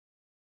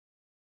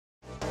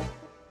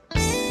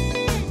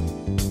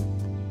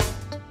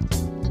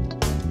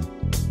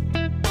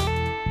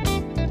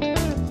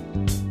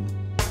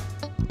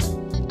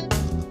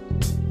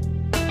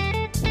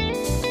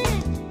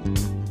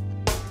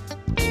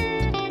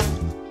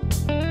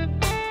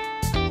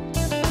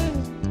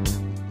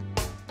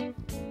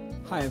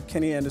I am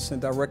Kenny Anderson,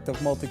 Director of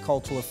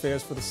Multicultural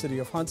Affairs for the City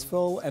of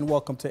Huntsville, and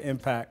welcome to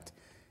Impact.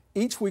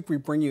 Each week we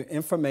bring you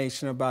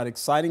information about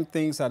exciting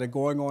things that are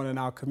going on in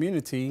our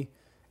community,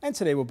 and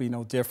today will be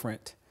no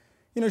different.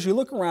 You know, as you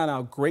look around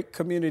our great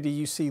community,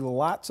 you see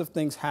lots of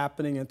things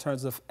happening in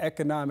terms of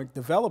economic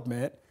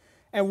development,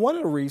 and one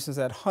of the reasons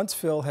that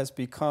Huntsville has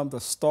become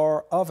the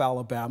star of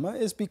Alabama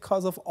is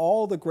because of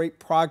all the great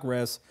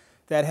progress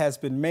that has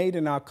been made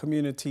in our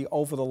community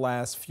over the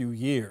last few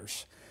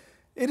years.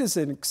 It is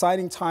an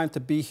exciting time to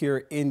be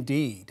here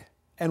indeed.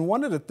 And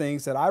one of the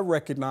things that I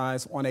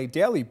recognize on a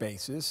daily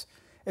basis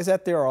is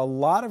that there are a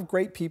lot of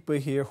great people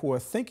here who are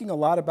thinking a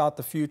lot about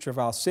the future of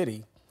our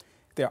city.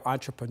 They're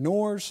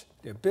entrepreneurs,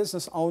 they're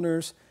business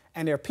owners,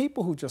 and they're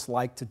people who just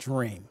like to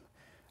dream.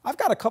 I've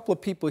got a couple of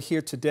people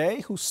here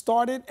today who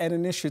started an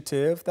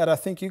initiative that I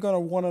think you're going to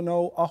want to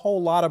know a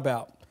whole lot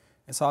about.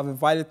 And so I've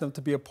invited them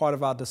to be a part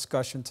of our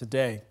discussion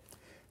today.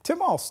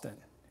 Tim Allston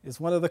is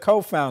one of the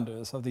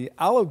co-founders of the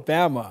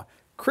Alabama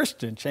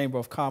Christian Chamber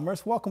of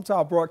Commerce. Welcome to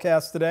our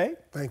broadcast today.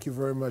 Thank you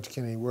very much,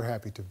 Kenny. We're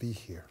happy to be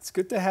here. It's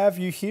good to have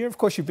you here. Of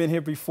course, you've been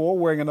here before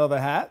wearing another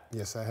hat.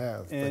 Yes, I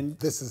have. And but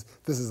this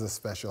is a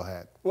special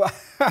hat. Well,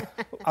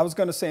 I was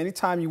going to say,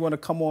 anytime you want to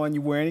come on,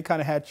 you wear any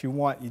kind of hat you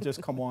want, you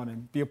just come on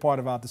and be a part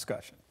of our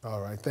discussion.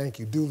 All right, thank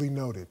you. Duly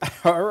noted.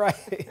 All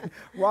right.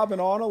 Robin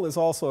Arnold is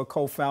also a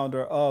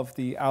co-founder of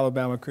the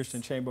Alabama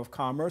Christian Chamber of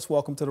Commerce.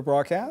 Welcome to the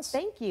broadcast.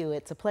 Thank you.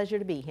 It's a pleasure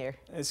to be here.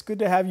 It's good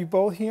to have you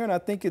both here, and I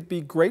think it'd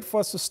be great for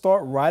us to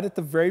start right at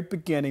the very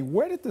beginning.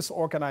 Where did this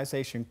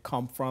organization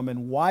come from,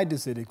 and why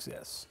does it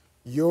exist?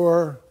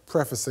 Your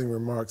prefacing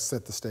remarks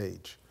set the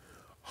stage.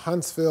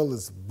 Huntsville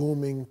is a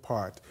booming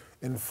part.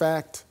 In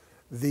fact,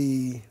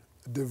 the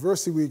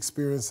diversity we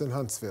experience in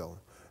Huntsville,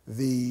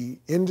 the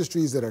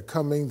industries that are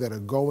coming, that are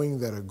going,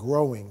 that are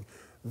growing,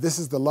 this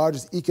is the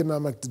largest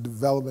economic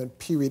development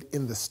period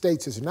in the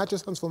state's history, not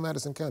just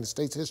Huntsville-Madison County,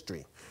 state's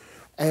history.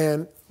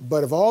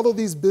 But of all of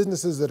these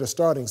businesses that are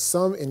starting,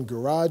 some in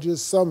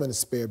garages, some in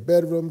spare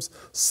bedrooms,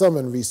 some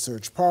in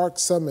research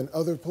parks, some in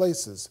other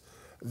places,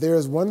 there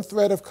is one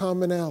thread of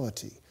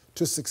commonality.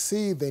 To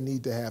succeed, they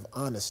need to have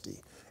honesty,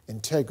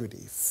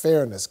 integrity,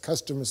 fairness,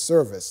 customer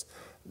service.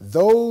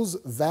 Those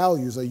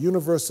values are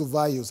universal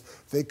values.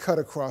 They cut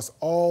across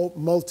all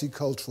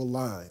multicultural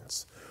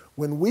lines.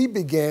 When we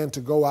began to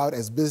go out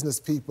as business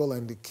people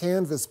and to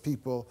canvass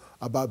people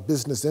about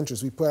business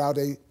interests, we put out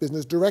a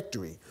business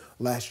directory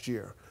last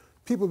year.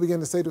 People began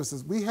to say to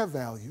us, we have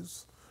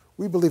values.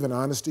 We believe in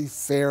honesty,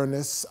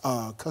 fairness,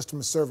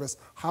 customer service.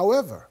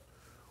 However,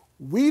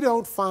 we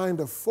don't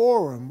find a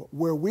forum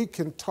where we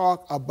can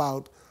talk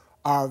about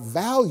our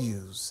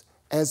values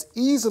as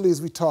easily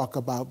as we talk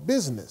about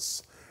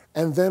business.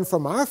 And then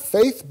from our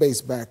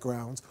faith-based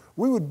backgrounds,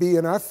 we would be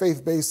in our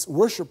faith-based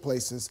worship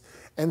places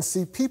and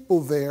see people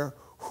there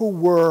who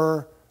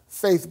were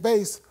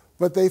faith-based,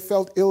 but they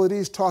felt ill at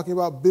ease talking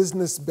about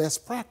business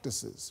best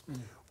practices.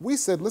 We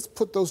said, let's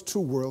put those two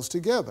worlds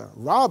together.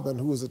 Robin,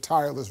 who was a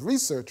tireless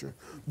researcher,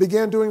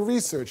 began doing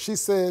research. She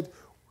said,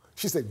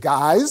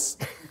 guys,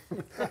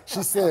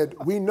 she said,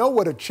 we know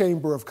what a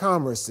chamber of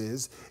commerce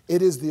is.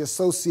 It is the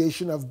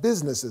association of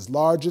businesses,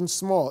 large and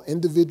small,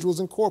 individuals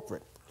and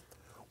corporate.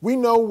 We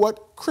know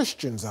what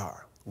Christians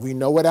are. We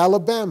know what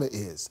Alabama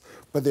is.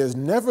 But there's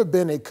never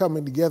been a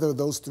coming together of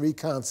those three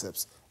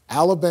concepts: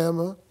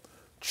 Alabama,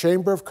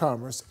 Chamber of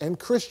Commerce, and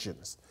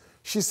Christians.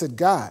 She said,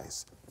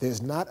 guys, there's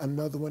not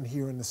another one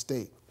here in the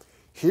state.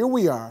 Here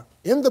we are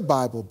in the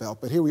Bible Belt,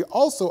 but here we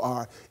also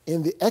are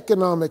in the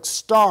economic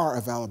star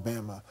of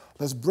Alabama.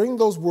 Let's bring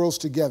those worlds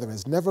together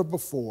as never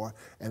before,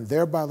 and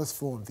thereby let's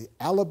form the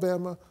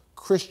Alabama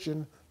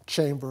Christian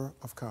Chamber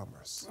of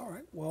Commerce. All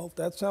right. Well,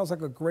 that sounds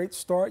like a great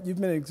start. You've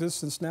been in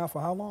existence now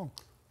for how long?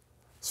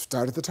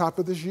 Start at the top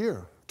of this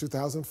year,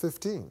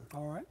 2015.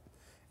 All right.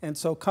 And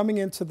so coming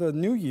into the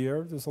new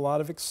year, there's a lot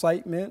of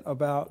excitement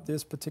about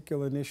this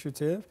particular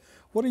initiative.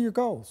 What are your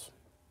goals?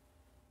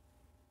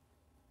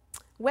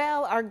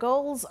 Well, our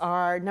goals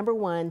are, number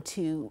one,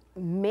 to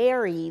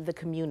marry the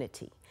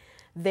community.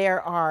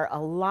 There are a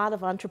lot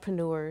of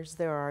entrepreneurs,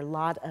 there are a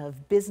lot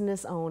of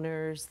business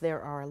owners, there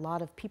are a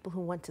lot of people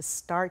who want to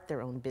start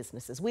their own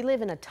businesses. We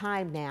live in a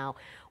time now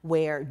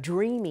where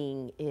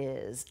dreaming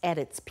is at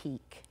its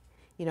peak.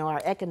 You know,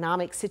 our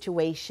economic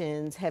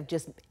situations have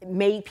just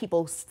made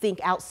people think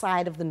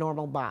outside of the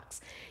normal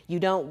box. You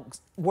don't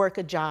work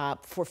a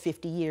job for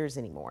 50 years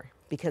anymore,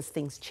 because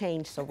things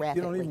change so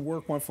rapidly. You don't even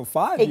work one for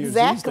 5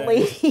 exactly.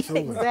 years these days.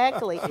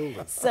 Exactly.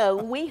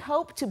 So we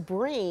hope to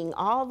bring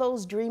all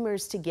those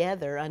dreamers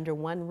together under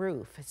one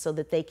roof so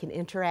that they can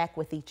interact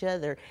with each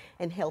other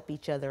and help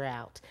each other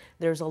out.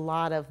 There's a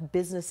lot of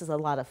businesses, a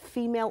lot of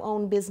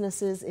female-owned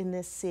businesses in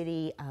this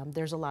city.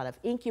 There's a lot of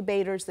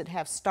incubators that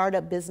have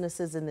startup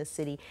businesses in this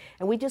city.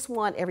 And we just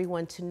want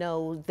everyone to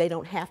know they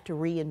don't have to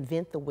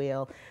reinvent the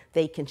wheel.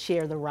 They can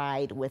share the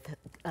ride with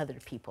other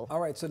people. All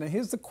right, so now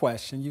here's the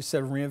question. You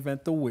said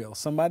reinvent the wheel.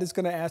 Somebody's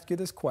going to ask you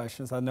this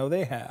question. I know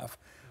they have.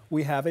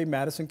 We have a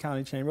Madison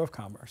County Chamber of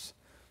Commerce.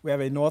 We have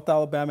a North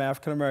Alabama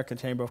African American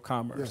Chamber of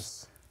Commerce.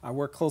 Yes. I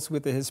work closely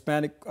with the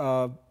Hispanic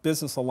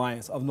Business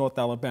Alliance of North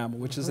Alabama,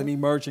 which is an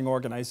emerging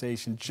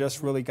organization,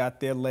 just really got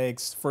their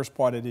legs first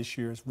part of this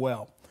year as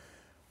well.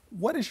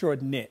 What is your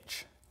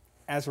niche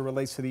as it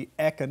relates to the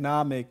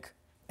economic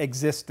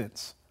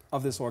existence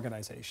of this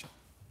organization?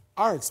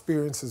 Our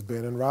experience has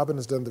been, and Robin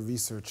has done the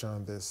research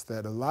on this,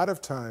 that a lot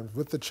of times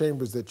with the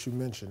chambers that you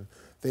mentioned,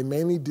 they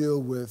mainly deal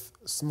with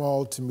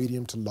small to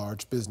medium to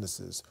large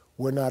businesses.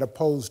 We're not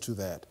opposed to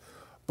that.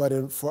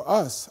 But for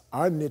us,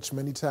 our niche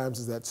many times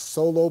is that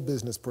solo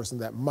business person,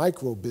 that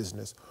micro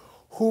business,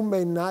 who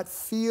may not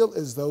feel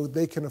as though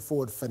they can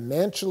afford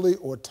financially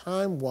or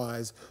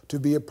time-wise to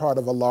be a part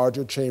of a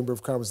larger chamber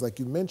of commerce like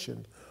you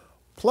mentioned,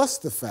 plus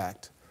the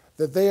fact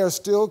that they are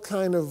still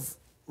kind of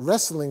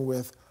wrestling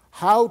with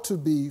how to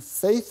be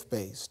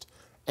faith-based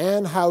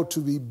and how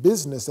to be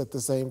business at the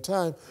same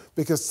time,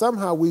 because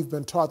somehow we've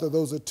been taught that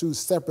those are two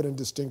separate and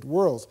distinct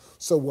worlds.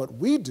 So what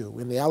we do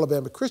in the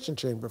Alabama Christian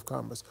Chamber of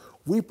Commerce,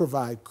 we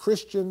provide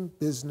Christian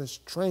business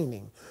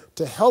training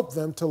to help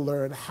them to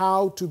learn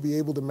how to be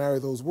able to marry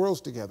those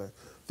worlds together.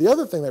 The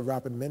other thing that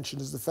Robin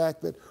mentioned is the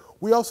fact that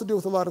we also deal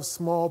with a lot of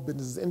small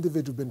businesses,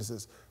 individual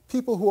businesses,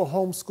 people who are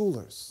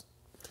homeschoolers,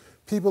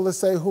 people, let's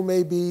say, who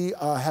maybe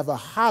have a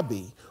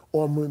hobby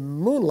or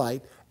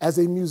moonlight as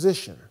a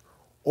musician,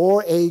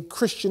 or a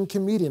Christian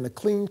comedian, a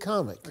clean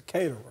comic. A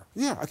caterer.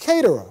 Yeah, a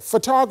caterer,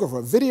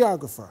 photographer,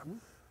 videographer.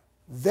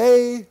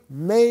 They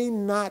may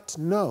not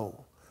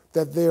know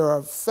that there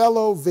are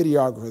fellow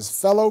videographers,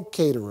 fellow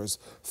caterers,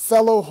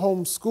 fellow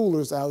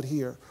homeschoolers out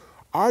here.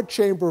 Our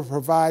chamber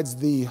provides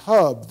the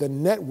hub, the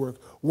network,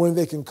 when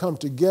they can come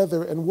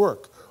together and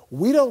work.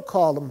 We don't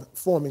call them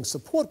forming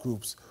support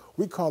groups.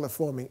 We call it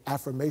forming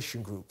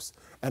affirmation groups.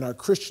 And our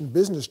Christian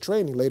business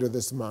training later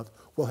this month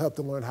will help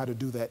them learn how to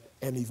do that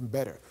and even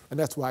better. And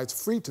that's why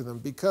it's free to them,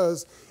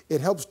 because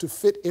it helps to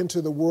fit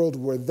into the world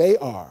where they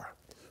are,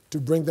 to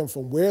bring them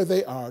from where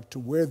they are to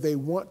where they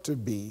want to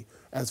be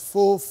as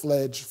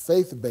full-fledged,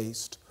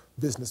 faith-based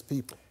business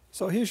people.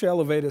 So here's your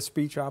elevator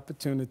speech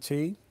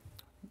opportunity.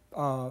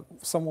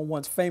 Someone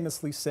once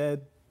famously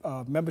said,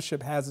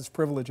 membership has its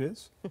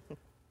privileges.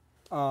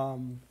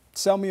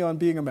 Sell me on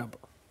being a member.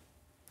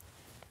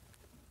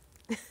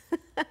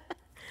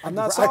 I'm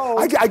not sold.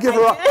 I give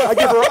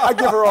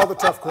her all the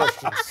tough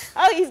questions.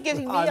 Oh, he's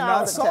giving me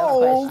all the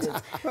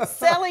tough questions.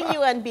 Selling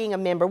you on being a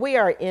member. We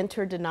are an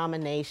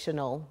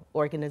interdenominational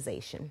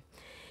organization.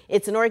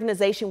 It's an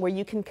organization where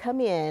you can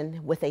come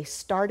in with a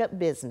startup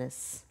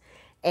business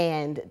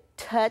and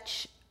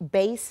touch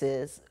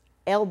bases,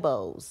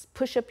 elbows,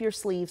 push up your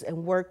sleeves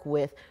and work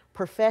with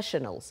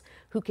professionals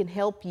who can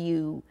help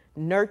you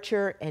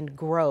nurture and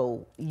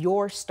grow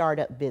your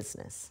startup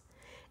business.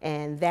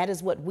 And that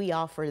is what we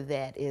offer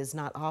that is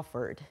not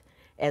offered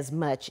as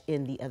much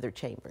in the other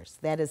chambers.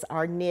 That is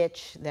our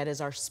niche, that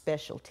is our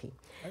specialty.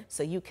 Right.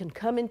 So you can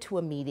come into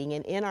a meeting,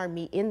 and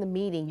in the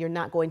meeting, you're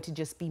not going to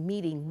just be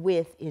meeting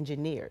with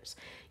engineers.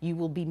 You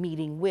will be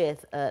meeting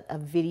with a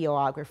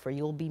videographer,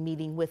 you'll be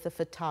meeting with a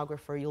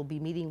photographer, you'll be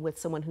meeting with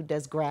someone who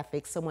does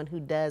graphics, someone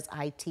who does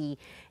IT,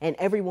 and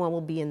everyone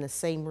will be in the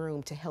same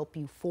room to help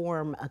you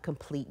form a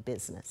complete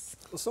business.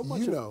 So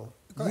much you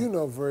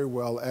know very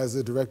well, as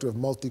the director of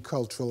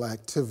multicultural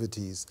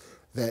activities,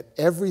 that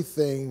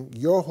everything,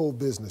 your whole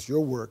business, your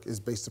work is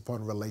based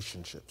upon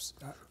relationships,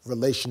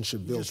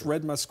 relationship building. You just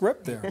read my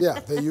script there. Yeah,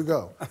 there you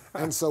go.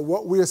 And so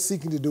what we're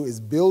seeking to do is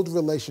build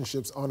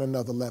relationships on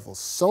another level.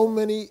 So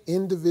many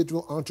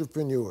individual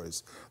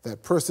entrepreneurs,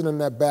 that person in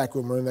that back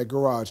room or in that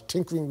garage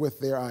tinkering with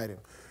their item,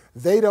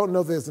 they don't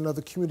know there's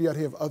another community out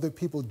here of other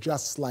people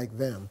just like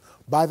them.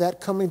 By that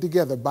coming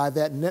together, by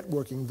that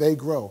networking, they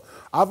grow.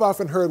 I've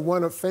often heard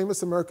one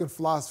famous American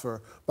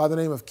philosopher by the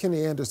name of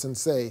Kenny Anderson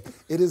say,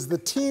 "It is the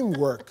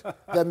teamwork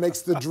that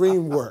makes the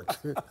dream work."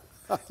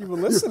 You were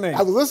listening.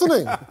 I was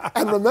listening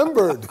and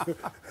remembered.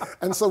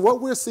 And so what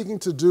we're seeking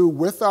to do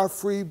with our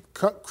free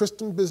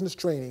Christian business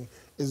training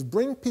is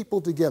bring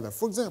people together.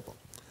 For example,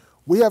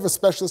 we have a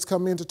specialist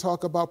come in to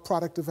talk about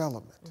product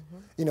development.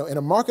 You know, in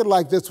a market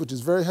like this, which is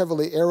very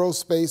heavily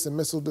aerospace and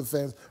missile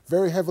defense,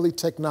 very heavily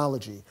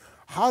technology,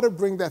 how to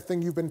bring that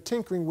thing you've been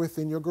tinkering with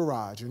in your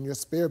garage, in your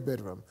spare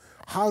bedroom,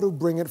 how to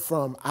bring it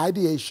from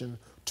ideation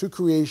to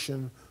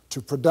creation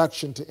to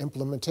production to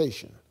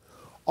implementation.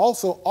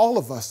 Also, all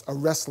of us are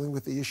wrestling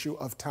with the issue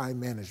of time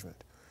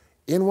management.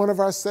 In one of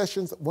our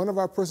sessions, one of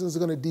our persons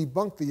is going to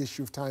debunk the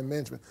issue of time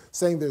management,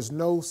 saying there's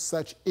no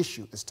such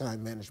issue as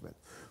time management.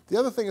 The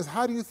other thing is,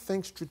 how do you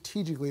think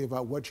strategically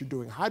about what you're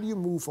doing? How do you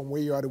move from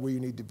where you are to where you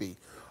need to be?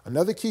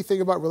 Another key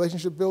thing about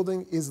relationship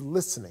building is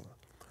listening.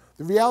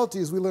 The reality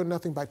is we learn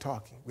nothing by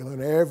talking. We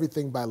learn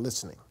everything by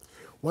listening.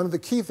 One of the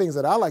key things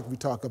that I like to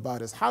talk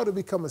about is how to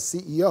become a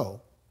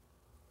CEO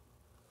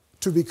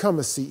to become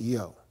a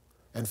CEO.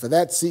 And for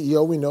that,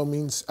 CEO we know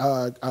means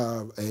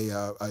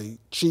a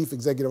chief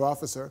executive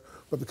officer.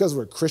 But because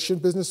we're a Christian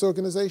business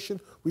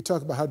organization, we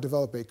talk about how to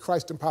develop a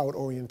Christ-empowered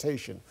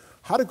orientation.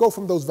 How to go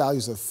from those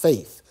values of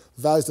faith,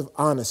 values of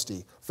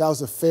honesty,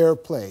 values of fair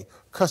play,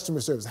 customer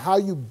service, how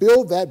you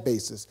build that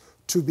basis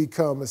to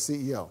become a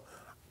CEO.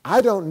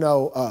 I don't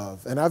know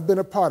of, and I've been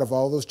a part of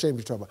all those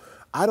chambers you're talking about,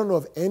 I don't know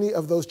of any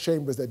of those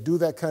chambers that do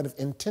that kind of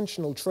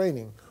intentional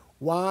training.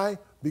 Why?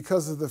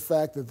 Because of the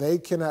fact that they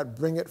cannot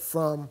bring it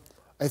from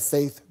a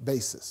faith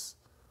basis.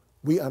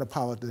 We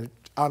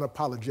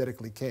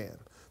unapologetically can,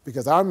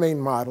 because our main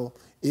model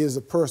is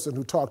a person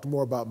who talked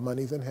more about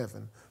money than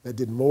heaven, that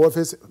did more of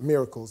his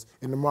miracles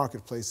in the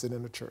marketplace than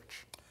in the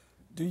church.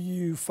 Do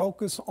you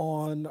focus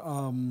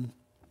on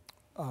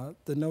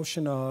the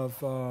notion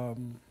of,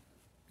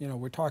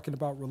 we're talking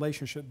about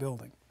relationship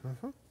building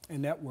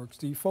and networks.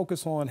 Do you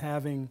focus on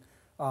having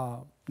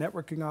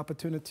networking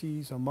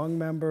opportunities among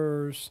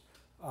members?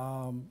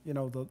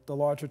 The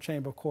larger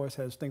chamber, of course,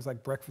 has things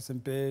like breakfast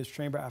and biz,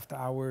 chamber after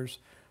hours.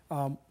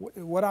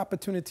 What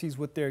opportunities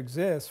would there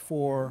exist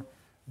for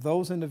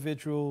those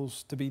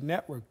individuals to be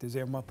networked? Is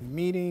there a monthly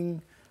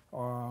meeting?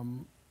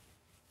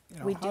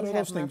 We do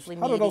have monthly meetings.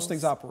 How do those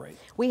things operate?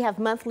 We have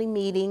monthly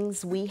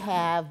meetings. We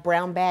have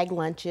brown bag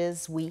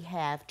lunches. We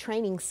have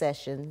training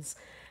sessions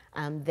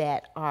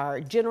that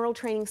are general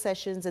training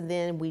sessions, and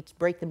then we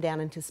break them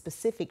down into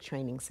specific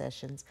training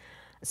sessions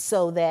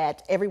so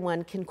that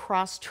everyone can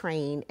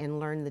cross-train and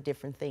learn the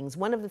different things.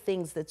 One of the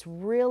things that's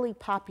really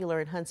popular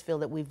in Huntsville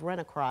that we've run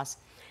across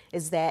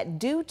is that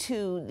due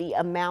to the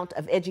amount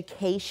of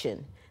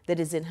education that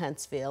is in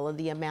Huntsville and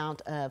the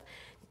amount of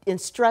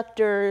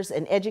instructors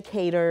and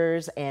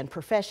educators and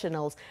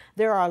professionals,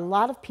 there are a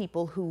lot of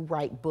people who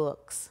write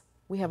books.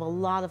 We have a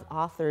lot of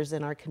authors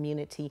in our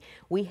community.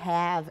 We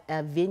have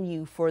a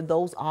venue for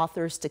those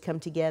authors to come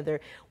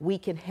together. We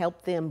can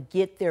help them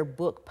get their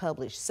book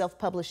published.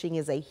 Self-publishing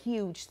is a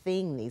huge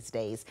thing these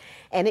days,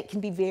 and it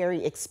can be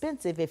very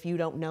expensive if you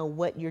don't know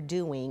what you're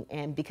doing,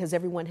 and because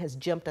everyone has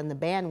jumped on the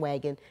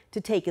bandwagon to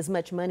take as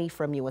much money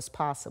from you as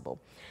possible.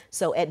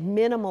 So at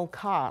minimal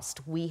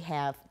cost, we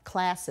have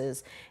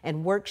classes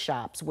and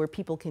workshops where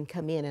people can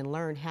come in and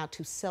learn how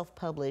to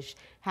self-publish,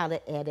 how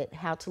to edit,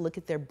 how to look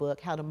at their book,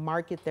 how to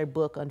market their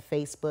book on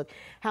Facebook,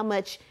 how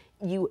much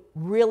you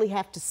really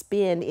have to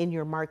spend in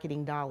your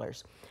marketing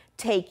dollars.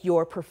 Take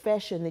your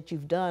profession that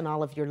you've done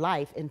all of your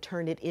life and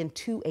turn it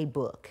into a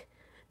book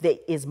that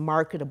is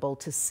marketable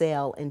to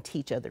sell and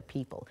teach other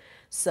people.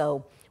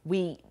 So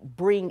we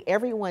bring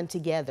everyone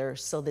together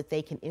so that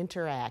they can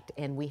interact,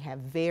 and we have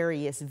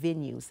various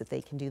venues that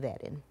they can do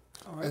that in.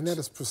 Right. And that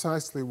is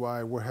precisely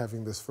why we're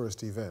having this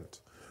first event,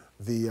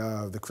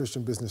 the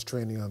Christian Business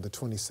Training on the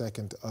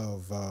 22nd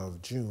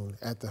of June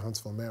at the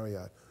Huntsville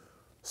Marriott,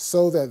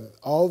 so that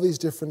all these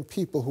different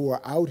people who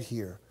are out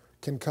here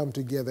can come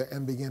together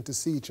and begin to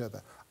see each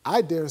other.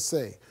 I dare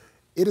say,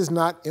 it is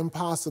not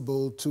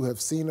impossible to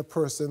have seen a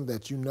person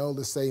that you know,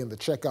 let's say in the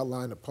checkout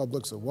line at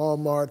Publix or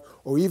Walmart,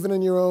 or even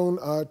in your own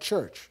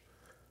church.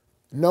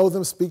 Know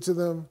them, speak to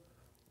them,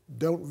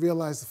 don't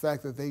realize the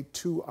fact that they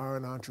too are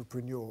an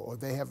entrepreneur, or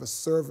they have a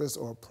service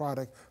or a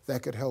product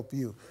that could help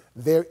you.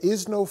 There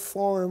is no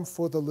forum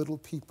for the little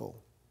people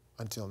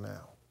until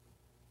now.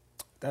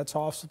 That's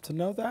awesome to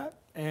know that.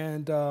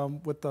 And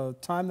with the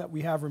time that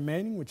we have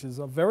remaining, which is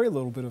a very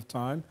little bit of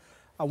time,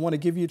 I want to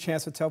give you a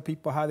chance to tell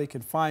people how they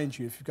can find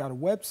you. If you've got a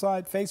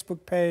website,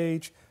 Facebook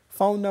page,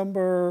 phone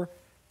number,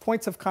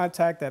 points of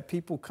contact that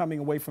people coming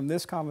away from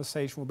this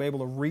conversation will be able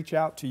to reach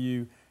out to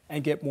you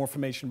and get more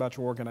information about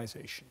your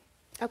organization.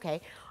 Okay.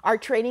 Our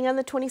training on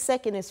the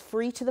 22nd is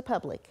free to the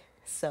public.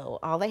 So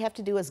all they have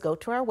to do is go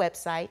to our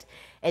website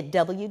at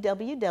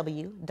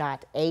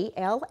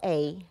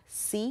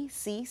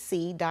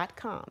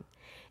www.allccc.com.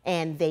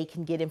 And they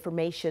can get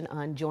information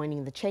on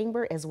joining the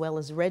chamber as well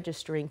as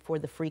registering for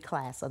the free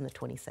class on the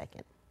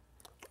 22nd.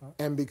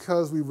 And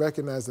because we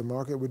recognize the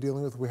market we're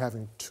dealing with, we're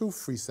having 2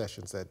 free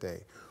sessions that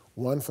day.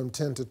 One from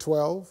 10 to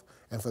 12,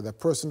 and for the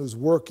person who's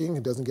working,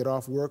 who doesn't get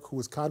off work, who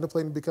is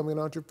contemplating becoming an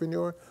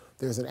entrepreneur,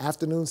 there's an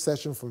afternoon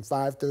session from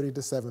 5:30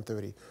 to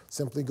 7:30.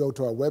 Simply go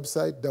to our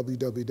website,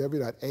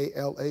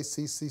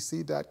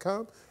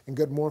 www.allaccc.com, and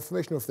get more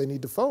information. Or if they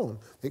need to phone,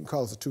 they can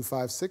call us at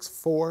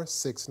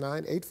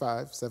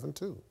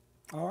 256-469-8572.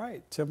 All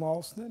right, Tim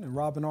Allston and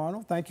Robin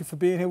Arnold, thank you for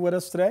being here with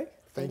us today.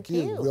 Thank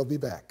you. We'll be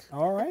back.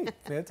 All right,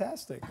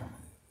 fantastic.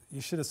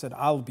 You should have said,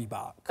 I'll be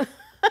back.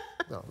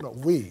 No,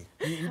 we.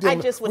 I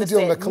just would have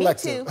said,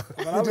 collective.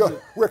 Me too.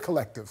 We're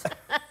collective.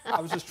 I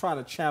was just trying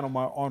to channel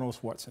my Arnold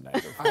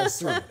Schwarzenegger. I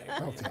see.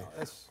 Okay.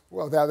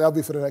 Well, that'll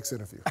be for the next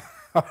interview.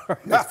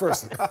 Next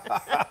person.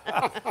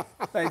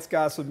 Thanks,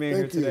 guys, for being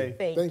here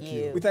today. Thank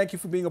you. We thank you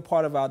for being a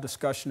part of our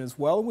discussion as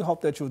well. We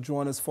hope that you'll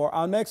join us for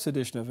our next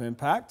edition of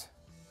Impact,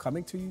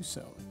 coming to you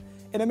soon.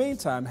 In the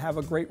meantime, have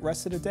a great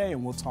rest of the day,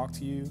 and we'll talk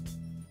to you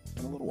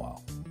in a little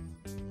while.